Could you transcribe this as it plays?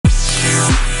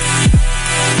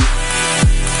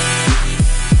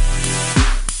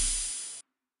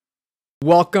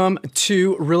Welcome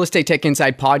to Real Estate Tech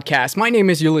Inside Podcast. My name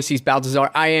is Ulysses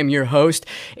Baltazar. I am your host,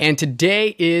 and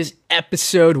today is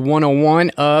episode 101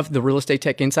 of the Real Estate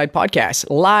Tech Inside Podcast,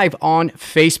 live on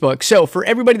Facebook. So for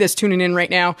everybody that's tuning in right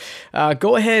now,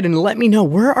 go ahead and let me know,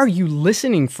 where are you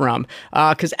listening from?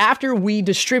 Because after we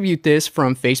distribute this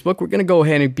from Facebook, we're going to go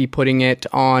ahead and be putting it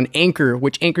on Anchor,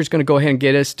 which Anchor is going to go ahead and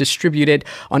get us distributed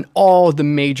on all the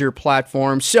major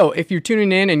platforms. So if you're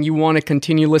tuning in and you want to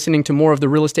continue listening to more of the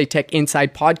Real Estate Tech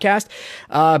Inside Podcast,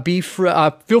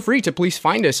 feel free to please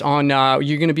find us on,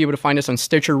 you're going to be able to find us on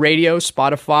Stitcher Radio,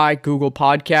 Spotify, Google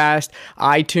Podcast,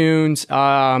 iTunes,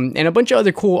 and a bunch of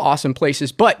other cool, awesome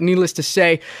places. But needless to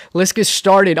say, let's get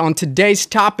started on today's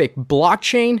topic,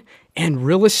 blockchain and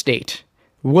real estate.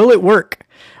 Will it work?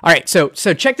 All right, so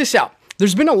check this out.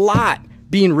 There's been a lot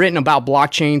being written about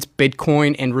blockchains,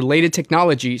 Bitcoin, and related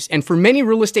technologies. And for many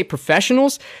real estate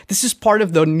professionals, this is part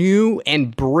of the new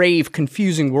and brave,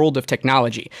 confusing world of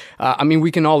technology. I mean,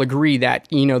 we can all agree that,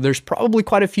 there's probably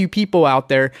quite a few people out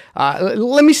there.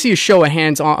 Let me see a show of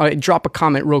hands, drop a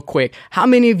comment real quick. How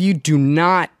many of you do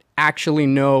not actually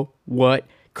know what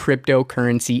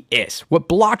cryptocurrency is, what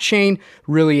blockchain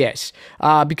really is?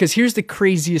 Because here's the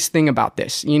craziest thing about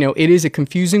this. It is a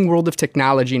confusing world of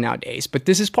technology nowadays, but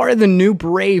this is part of the new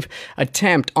brave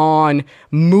attempt on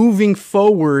moving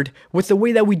forward with the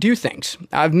way that we do things.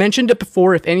 I've mentioned it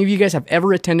before. If any of you guys have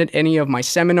ever attended any of my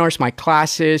seminars, my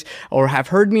classes, or have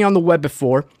heard me on the web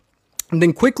before,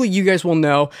 then quickly you guys will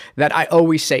know that I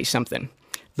always say something.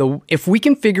 If we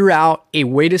can figure out a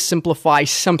way to simplify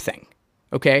something,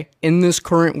 okay, in this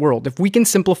current world, if we can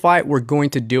simplify it, we're going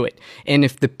to do it. And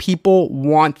if the people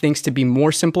want things to be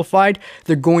more simplified,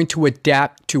 they're going to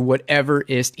adapt to whatever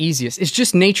is easiest. It's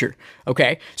just nature,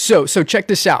 okay? So check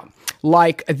this out.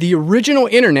 Like the original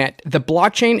internet, the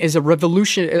blockchain is a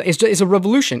revolution. Is a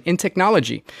revolution in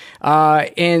technology,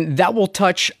 and that will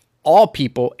touch all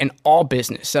people and all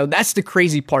business. So that's the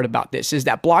crazy part about this, is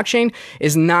that blockchain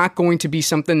is not going to be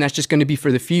something that's just going to be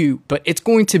for the few, but it's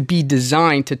going to be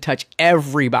designed to touch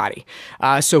everybody.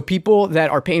 So people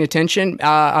that are paying attention,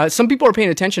 some people are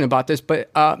paying attention about this, but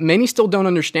many still don't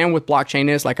understand what blockchain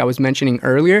is, like I was mentioning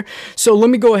earlier. So let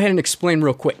me go ahead and explain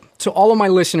real quick. So all of my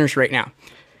listeners right now,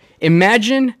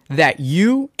 imagine that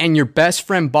you and your best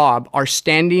friend Bob are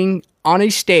standing on a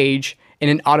stage in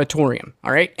an auditorium,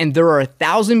 all right? And there are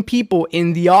 1,000 people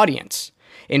in the audience.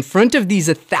 In front of these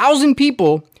 1,000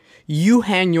 people, you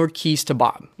hand your keys to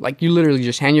Bob. Like, you literally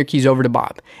just hand your keys over to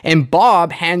Bob. And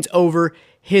Bob hands over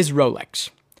his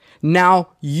Rolex. Now,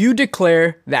 you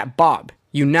declare that, Bob,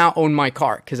 you now own my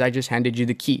car because I just handed you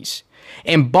the keys.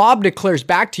 And Bob declares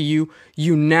back to you,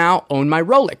 you now own my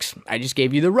Rolex. I just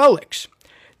gave you the Rolex.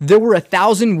 There were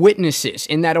 1,000 witnesses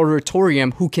in that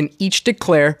auditorium who can each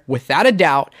declare without a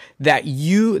doubt that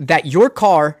your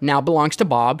car now belongs to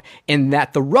Bob and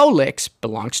that the Rolex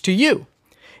belongs to you.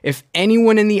 If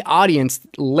anyone in the audience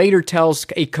later tells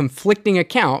a conflicting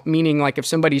account, meaning like if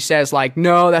somebody says like,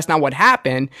 no, that's not what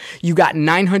happened, you got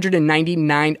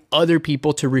 999 other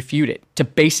people to refute it, to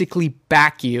basically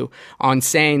back you on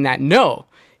saying that no.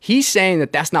 He's saying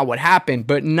that that's not what happened,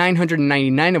 but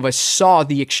 999 of us saw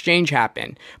the exchange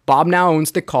happen. Bob now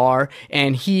owns the car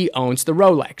and he owns the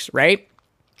Rolex, right?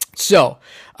 So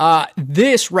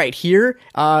this right here,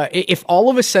 if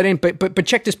all of a sudden, but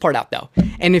check this part out though.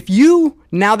 And if you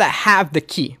now that have the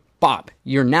key, Bob,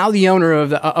 you're now the owner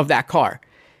of that car.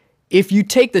 If you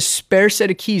take the spare set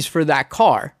of keys for that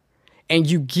car and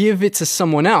you give it to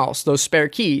someone else, those spare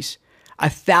keys,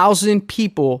 1,000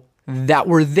 people that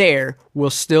were there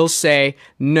will still say,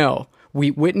 no,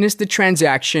 we witnessed the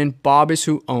transaction. Bob is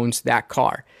who owns that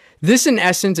car. This, in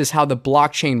essence, is how the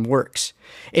blockchain works.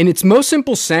 In its most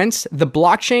simple sense, the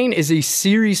blockchain is a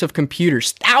series of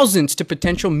computers, thousands to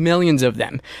potential millions of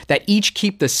them, that each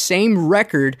keep the same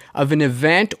record of an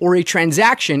event or a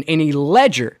transaction in a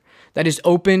ledger that is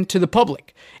open to the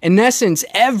public. In essence,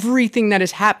 everything that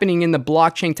is happening in the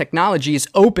blockchain technology is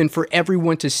open for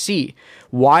everyone to see.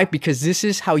 Why? Because this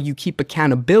is how you keep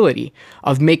accountability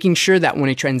of making sure that when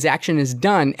a transaction is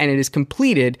done and it is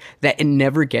completed, that it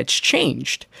never gets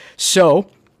changed.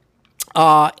 So,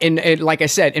 like I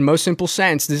said, in most simple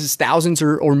sense, this is thousands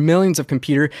or millions of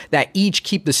computers that each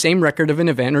keep the same record of an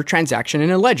event or transaction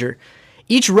in a ledger.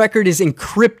 Each record is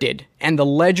encrypted, and the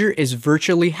ledger is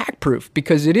virtually hack-proof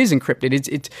because it is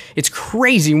encrypted. It's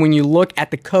crazy when you look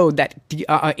at the code that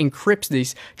encrypts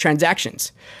these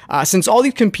transactions. Since all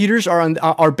these computers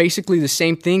are basically the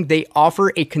same thing, they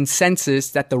offer a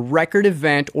consensus that the record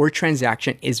event or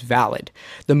transaction is valid.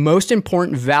 The most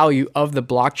important value of the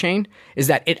blockchain is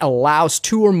that it allows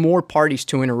two or more parties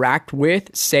to interact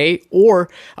with, say, or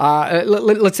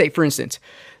let's say, for instance,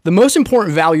 The most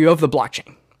important value of the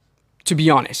blockchain, to be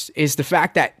honest, is the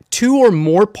fact that two or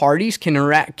more parties can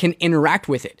interact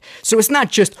with it. So it's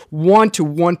not just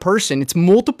one-to-one person. It's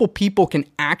multiple people can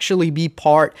actually be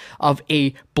part of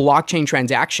a blockchain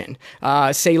transaction,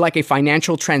 say like a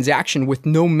financial transaction with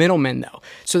no middlemen though.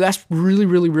 So that's really,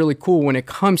 really, really cool when it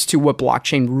comes to what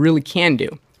blockchain really can do,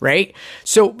 right?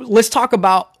 So let's talk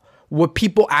about what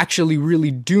people actually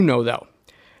really do know though.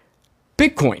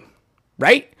 Bitcoin,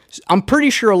 right? I'm pretty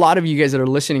sure a lot of you guys that are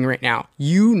listening right now,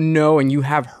 you know and you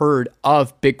have heard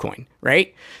of Bitcoin,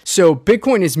 right? So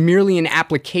Bitcoin is merely an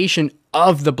application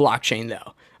of the blockchain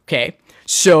though, okay?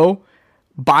 So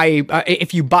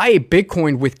if you buy a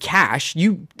Bitcoin with cash,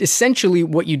 you essentially,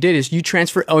 what you did is you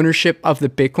transfer ownership of the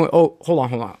Bitcoin. Oh, hold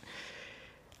on.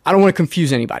 I don't want to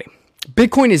confuse anybody.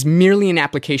 Bitcoin is merely an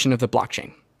application of the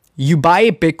blockchain. You buy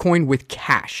a Bitcoin with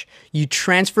cash. You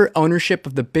transfer ownership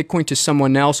of the Bitcoin to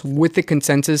someone else with the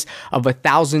consensus of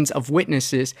thousands of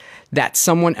witnesses that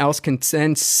someone else can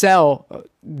then sell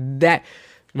that.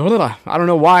 I don't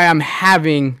know why I'm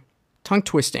having tongue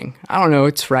twisting. I don't know.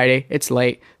 It's Friday. It's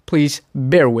late. Please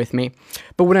bear with me.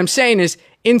 But what I'm saying is,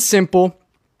 in simple,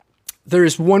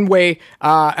 there's one way.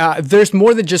 There's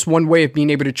more than just one way of being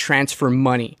able to transfer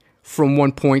money from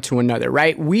one point to another,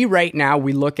 right? Right now,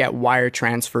 we look at wire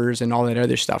transfers and all that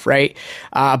other stuff, right?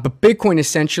 But Bitcoin,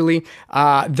 essentially,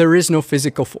 there is no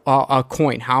physical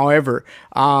coin. However,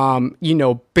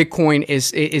 Bitcoin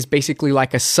is basically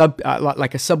like a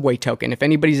subway token. If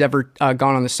anybody's ever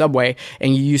gone on the subway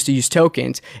and you used to use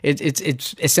tokens,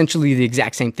 it's essentially the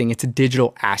exact same thing. It's a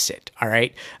digital asset, all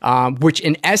right? Which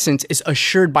in essence is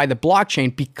assured by the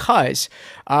blockchain because,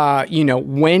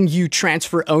 when you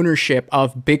transfer ownership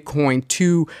of Bitcoin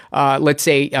to, let's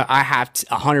say I have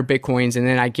 100 Bitcoins and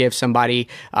then I give somebody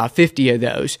 50 of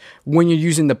those. When you're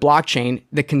using the blockchain,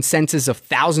 the consensus of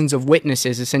thousands of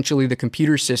witnesses, essentially the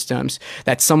computer systems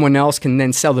that someone else can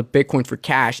then sell the Bitcoin for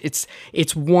cash.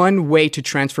 It's one way to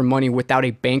transfer money without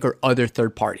a bank or other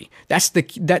third party. That's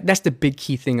the big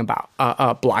key thing about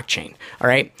blockchain. All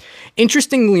right.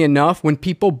 Interestingly enough, when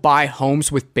people buy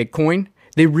homes with Bitcoin,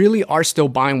 they really are still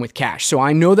buying with cash. So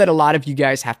I know that a lot of you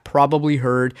guys have probably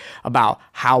heard about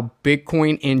how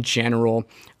Bitcoin in general,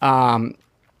 you know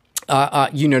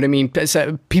what I mean?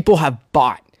 So people have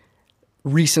bought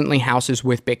recently houses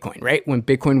with Bitcoin, right? When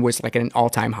Bitcoin was like at an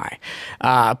all-time high.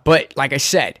 But like I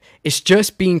said, it's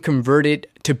just being converted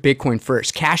to Bitcoin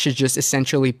first. Cash is just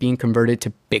essentially being converted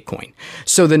to Bitcoin.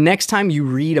 So the next time you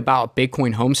read about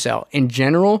Bitcoin home sale, in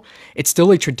general, it's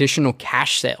still a traditional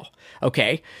cash sale.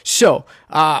 Okay, so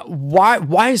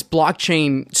why is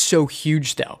blockchain so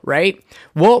huge though, right?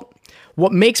 Well,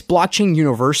 what makes blockchain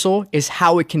universal is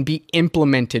how it can be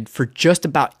implemented for just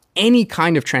about any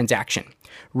kind of transaction,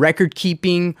 record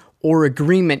keeping, or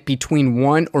agreement between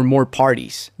one or more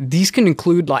parties. These can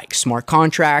include like smart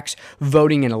contracts,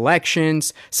 voting in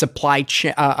elections, supply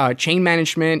chain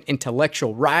management,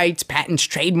 intellectual rights, patents,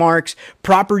 trademarks,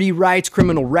 property rights,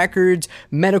 criminal records,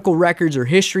 medical records or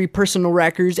history, personal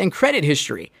records, and credit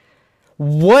history.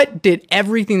 What did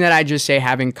everything that I just say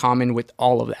have in common with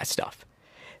all of that stuff?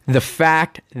 The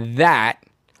fact that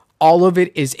all of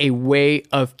it is a way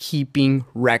of keeping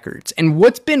records. And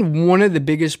what's been one of the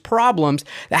biggest problems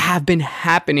that have been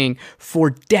happening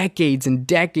for decades and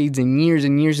decades and years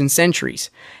and centuries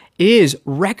is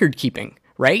record keeping,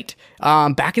 right?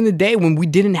 Back in the day when we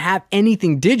didn't have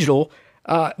anything digital,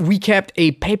 we kept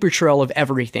a paper trail of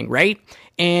everything, right?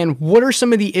 And what are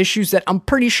some of the issues that I'm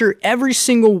pretty sure every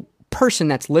single person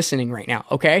that's listening right now,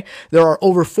 okay? There are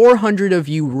over 400 of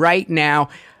you right now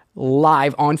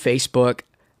live on Facebook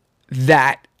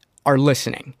that are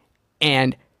listening.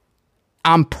 And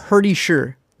I'm pretty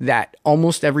sure that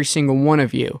almost every single one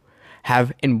of you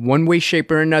have in one way,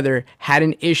 shape, or another had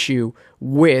an issue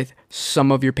with some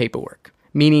of your paperwork.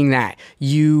 Meaning that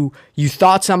you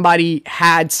thought somebody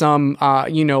had some,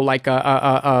 like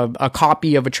a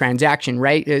copy of a transaction,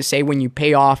 right? Say when you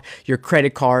pay off your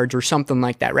credit cards or something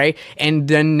like that, right? And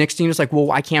then next thing it's like,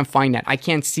 well, I can't find that. I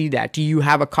can't see that. Do you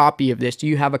have a copy of this? Do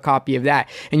you have a copy of that?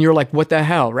 And you're like, what the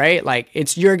hell, right? Like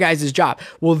it's your guys' job.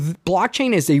 Well,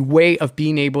 blockchain is a way of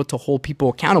being able to hold people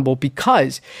accountable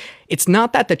because it's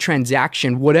not that the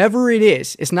transaction, whatever it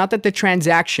is, it's not that the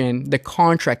transaction, the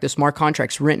contract, the smart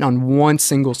contract's written on one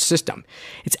single system.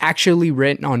 It's actually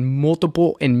written on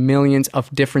multiple and millions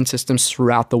of different systems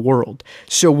throughout the world.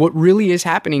 So what really is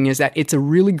happening is that it's a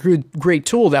really great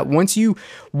tool that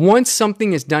once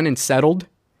something is done and settled,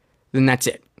 then that's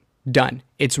it. Done.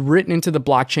 It's written into the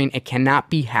blockchain. It cannot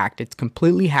be hacked. It's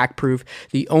completely hack proof.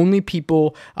 The only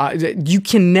people, you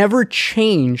can never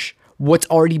change what's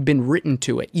already been written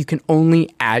to it. You can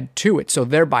only add to it. So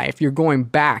thereby, if you're going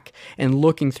back and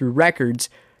looking through records,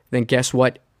 then guess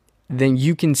what? Then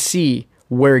you can see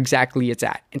where exactly it's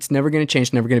at. It's never going to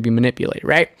change, never going to be manipulated,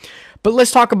 right? But let's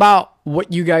talk about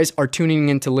what you guys are tuning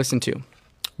in to listen to.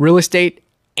 Real estate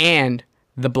and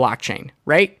the blockchain,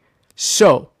 right?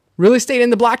 So, real estate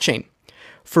and the blockchain.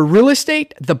 For real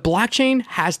estate, the blockchain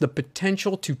has the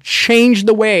potential to change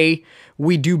the way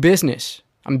we do business.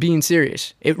 I'm being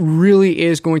serious. It really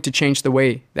is going to change the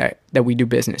way that we do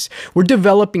business. We're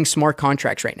developing smart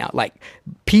contracts right now. Like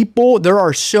there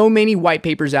are so many white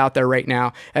papers out there right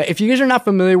now. If you guys are not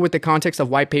familiar with the context of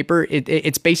white paper,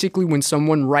 it's basically when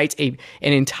someone writes an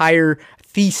entire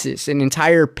thesis, an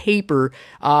entire paper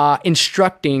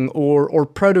instructing or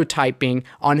prototyping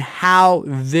on how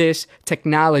this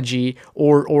technology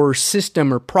or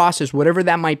system or process, whatever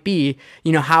that might be,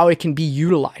 how it can be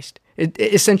utilized.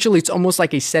 Essentially, it's almost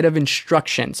like a set of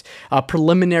instructions,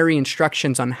 preliminary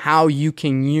instructions on how you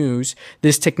can use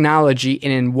this technology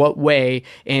and in what way,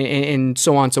 and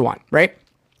so on, right?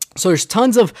 So there's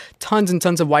tons and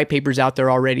tons of white papers out there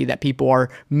already that people are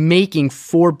making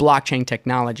for blockchain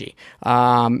technology.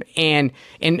 And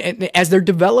as they're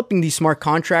developing these smart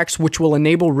contracts, which will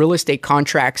enable real estate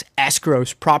contracts,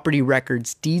 escrows, property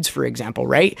records, deeds, for example,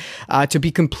 right, to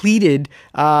be completed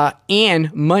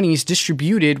and monies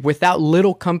distributed without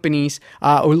little companies,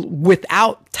 or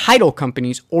without title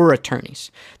companies or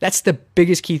attorneys. That's the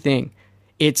biggest key thing.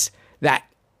 It's that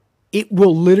it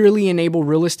will literally enable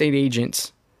real estate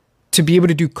agents to be able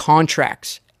to do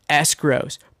contracts,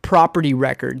 escrows, property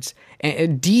records,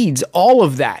 and deeds, all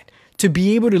of that, to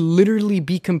be able to literally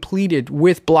be completed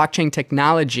with blockchain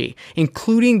technology,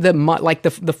 including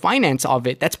the finance of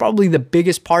it. That's probably the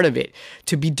biggest part of it,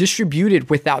 to be distributed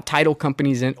without title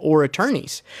companies or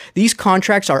attorneys. These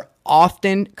contracts are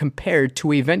often compared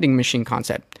to a vending machine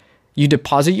concept. You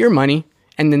deposit your money,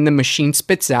 and then the machine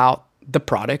spits out the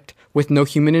product with no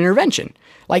human intervention.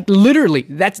 Like literally,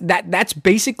 that's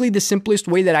basically the simplest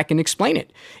way that I can explain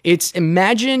it. It's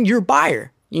imagine your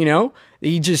buyer, I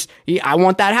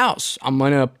want that house. I'm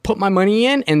going to put my money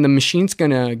in and the machine's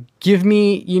going to give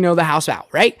me, the house out,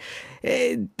 right?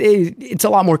 It's a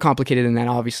lot more complicated than that,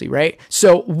 obviously, right?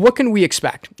 So what can we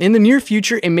expect? In the near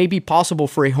future, it may be possible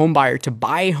for a home buyer to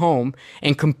buy a home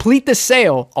and complete the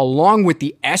sale along with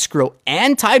the escrow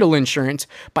and title insurance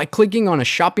by clicking on a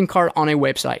shopping cart on a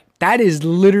website. That is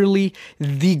literally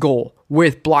the goal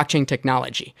with blockchain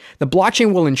technology. The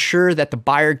blockchain will ensure that the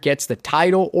buyer gets the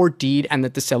title or deed and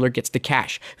that the seller gets the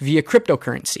cash via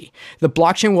cryptocurrency. The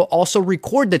blockchain will also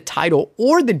record the title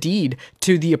or the deed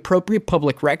to the appropriate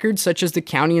public records, such as the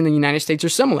county in the United States or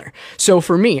similar. So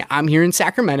for me, I'm here in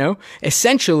Sacramento.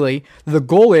 Essentially, the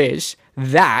goal is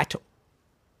that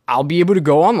I'll be able to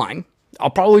go online. I'll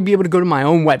probably be able to go to my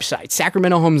own website,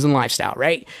 Sacramento Homes and Lifestyle,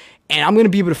 right? And I'm going to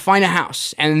be able to find a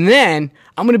house, and then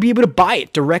I'm going to be able to buy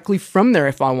it directly from there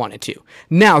if I wanted to.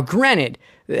 Now, granted,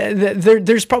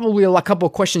 there's probably a couple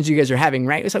of questions you guys are having,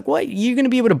 right? It's like, what? You're going to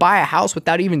be able to buy a house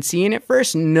without even seeing it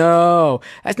first? No,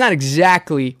 that's not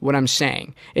exactly what I'm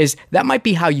saying. Is that might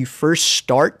be how you first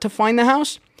start to find the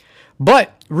house,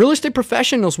 but real estate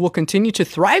professionals will continue to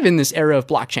thrive in this era of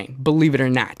blockchain, believe it or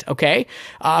not, okay?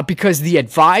 Because the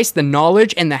advice, the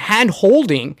knowledge, and the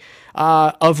hand-holding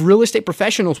of real estate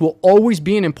professionals will always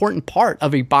be an important part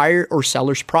of a buyer or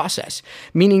seller's process.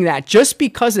 Meaning that just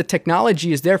because the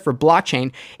technology is there for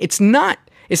blockchain, it's not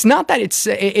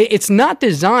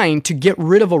designed to get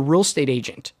rid of a real estate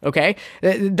agent, okay?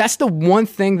 That's the one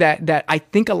thing that I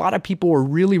think a lot of people are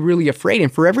really, really afraid.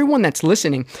 And for everyone that's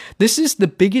listening, this is the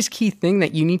biggest key thing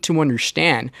that you need to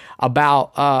understand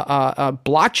about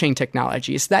blockchain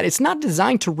technology, is that it's not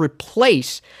designed to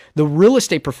replace the real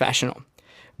estate professional.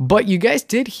 But you guys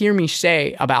did hear me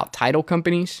say about title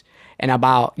companies and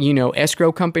about,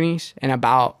 escrow companies and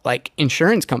about like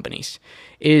insurance companies,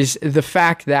 is the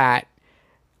fact that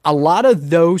a lot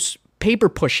of those paper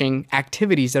pushing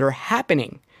activities that are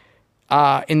happening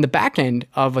in the back end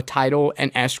of a title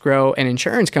and escrow and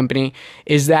insurance company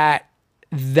is that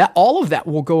all of that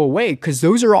will go away, because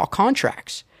those are all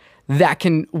contracts that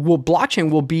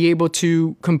blockchain will be able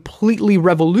to completely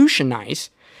revolutionize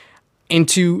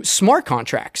into smart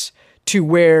contracts, to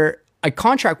where a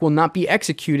contract will not be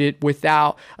executed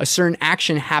without a certain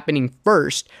action happening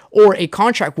first, or a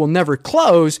contract will never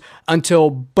close until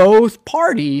both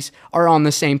parties are on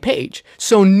the same page.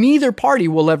 So neither party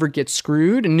will ever get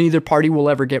screwed and neither party will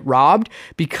ever get robbed,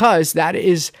 because that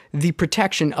is the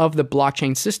protection of the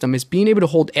blockchain system, is being able to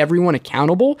hold everyone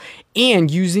accountable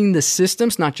and using the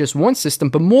systems, not just one system,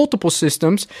 but multiple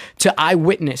systems to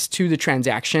eyewitness to the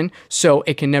transaction so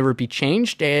it can never be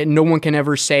changed. And no one can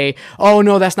ever say, oh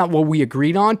no, that's not what we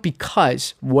agreed on,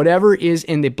 because whatever is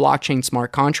in the blockchain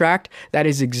smart contract, that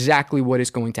is exactly what is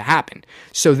going to happen.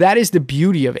 So that is the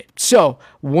beauty of it. So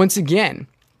once again,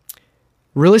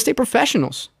 real estate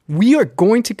professionals, we are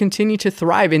going to continue to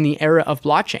thrive in the era of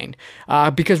blockchain,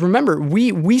 because remember,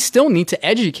 we still need to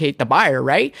educate the buyer,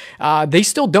 right? They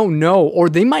still don't know, or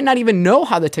they might not even know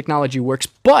how the technology works.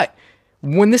 But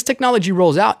when this technology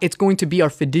rolls out, it's going to be our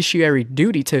fiduciary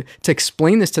duty to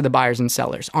explain this to the buyers and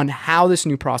sellers on how this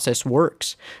new process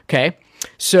works. Okay,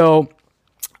 so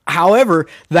however,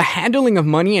 the handling of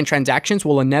money and transactions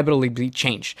will inevitably be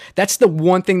changed. That's the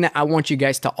one thing that I want you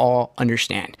guys to all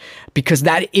understand, because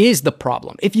that is the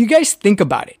problem. If you guys think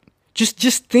about it,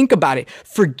 just think about it.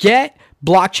 Forget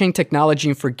blockchain technology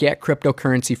and forget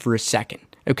cryptocurrency for a second,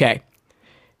 okay?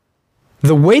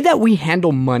 The way that we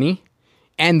handle money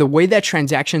and the way that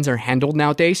transactions are handled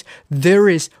nowadays, there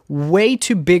is way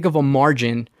too big of a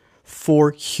margin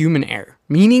for human error,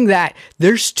 meaning that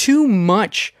there's too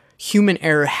much human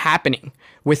error happening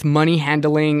with money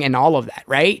handling and all of that,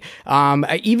 right?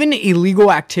 Even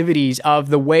illegal activities of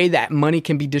the way that money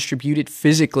can be distributed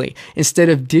physically instead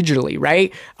of digitally,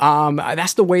 right?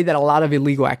 That's the way that a lot of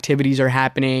illegal activities are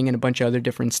happening and a bunch of other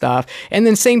different stuff. And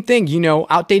then same thing,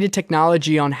 outdated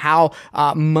technology on how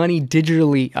money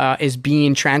digitally is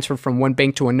being transferred from one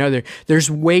bank to another. There's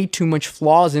way too much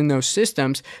flaws in those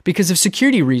systems because of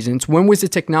security reasons. When was the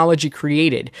technology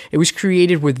created? It was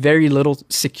created with very little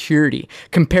security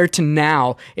compared to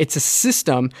now. It's a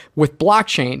system with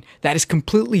blockchain that is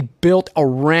completely built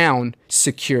around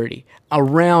security,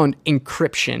 around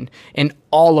encryption, and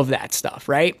all of that stuff,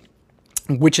 right?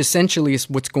 Which essentially is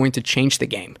what's going to change the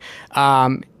game.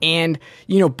 Brokerages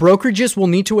will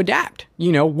need to adapt.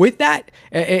 With that,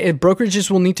 brokerages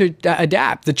will need to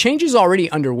adapt. The change is already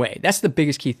underway. That's the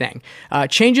biggest key thing.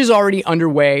 Change is already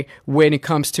underway when it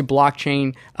comes to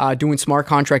blockchain, doing smart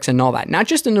contracts and all that. Not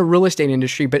just in the real estate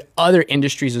industry, but other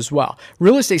industries as well.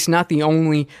 Real estate's not the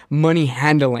only money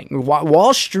handling.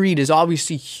 Wall Street is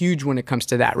obviously huge when it comes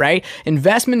to that, right?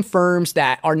 Investment firms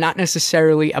that are not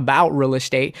necessarily about real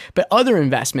estate, but other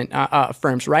investment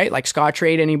firms, right? Like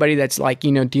Scottrade, anybody that's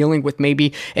dealing with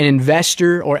maybe an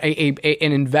investor or an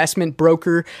investment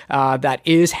broker that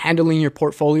is handling your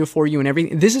portfolio for you and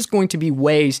everything. This is going to be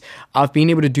ways of being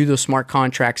able to do those smart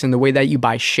contracts and the way that you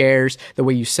buy shares, the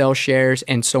way you sell shares,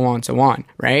 and so on,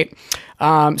 right?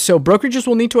 So brokerages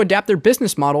will need to adapt their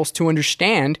business models to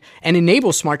understand and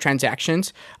enable smart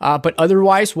transactions, but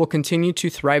otherwise will continue to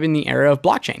thrive in the era of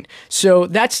blockchain. So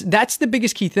that's the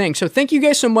biggest key thing. So thank you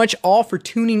guys so much all for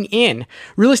tuning in.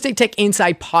 Real Estate Tech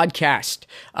Inside Podcast.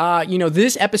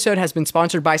 This episode has been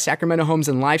sponsored by Sacramento Homes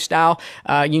and Lifestyle.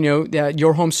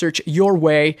 Your home search your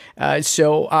way.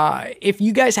 So if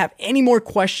you guys have any more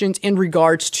questions in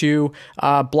regards to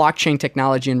blockchain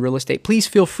technology and real estate, please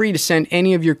feel free to send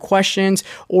any of your questions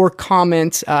or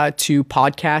comments to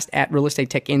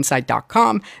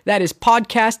podcast@realestatetechinsight.com. That is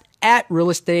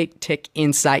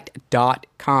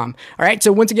podcast@realestatetechinsight.com. All right.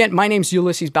 So once again, my name is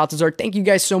Ulysses Baltazar. Thank you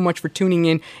guys so much for tuning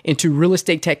in into Real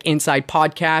Estate Tech Inside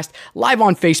Podcast live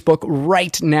on Facebook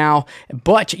right now.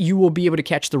 But you will be able to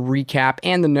catch the recap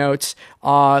and the notes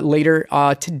later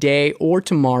today or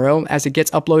tomorrow as it gets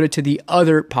uploaded to the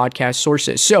other podcast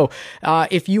sources. So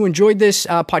if you enjoyed this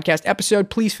podcast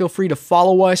episode, please feel free to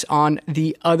follow us on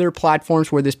the other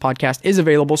platforms where this podcast is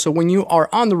available. So when you are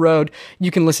on the road,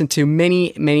 you can listen to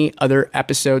many, many other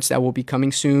episodes that will be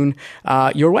coming soon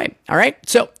your way. All right.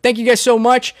 So thank you guys so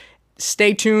much.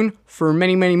 Stay tuned for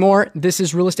many, many more. This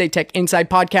is Real Estate Tech Inside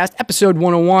Podcast, episode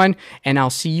 101, and I'll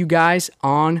see you guys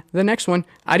on the next one.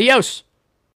 Adios.